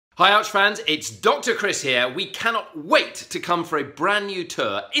Hi Ouch fans, it's Dr. Chris here. We cannot wait to come for a brand new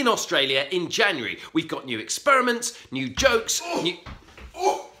tour in Australia in January. We've got new experiments, new jokes, new...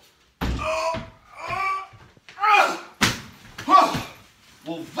 Well,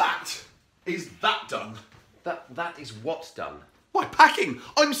 is that done? That is what's done. My packing!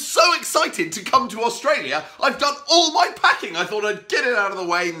 I'm so excited to come to Australia. I've done all my packing. I thought I'd get it out of the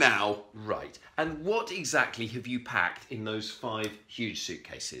way now. Right. And what exactly have you packed in those 5 huge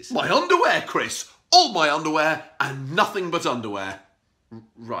suitcases? My underwear, Chris. All my underwear and nothing but underwear.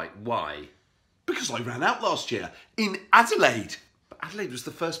 Right, why? Because I ran out last year in Adelaide. But Adelaide was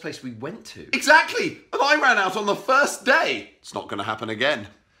the first place we went to. Exactly. And I ran out on the first day. It's not going to happen again.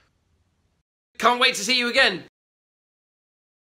 Can't wait to see you again.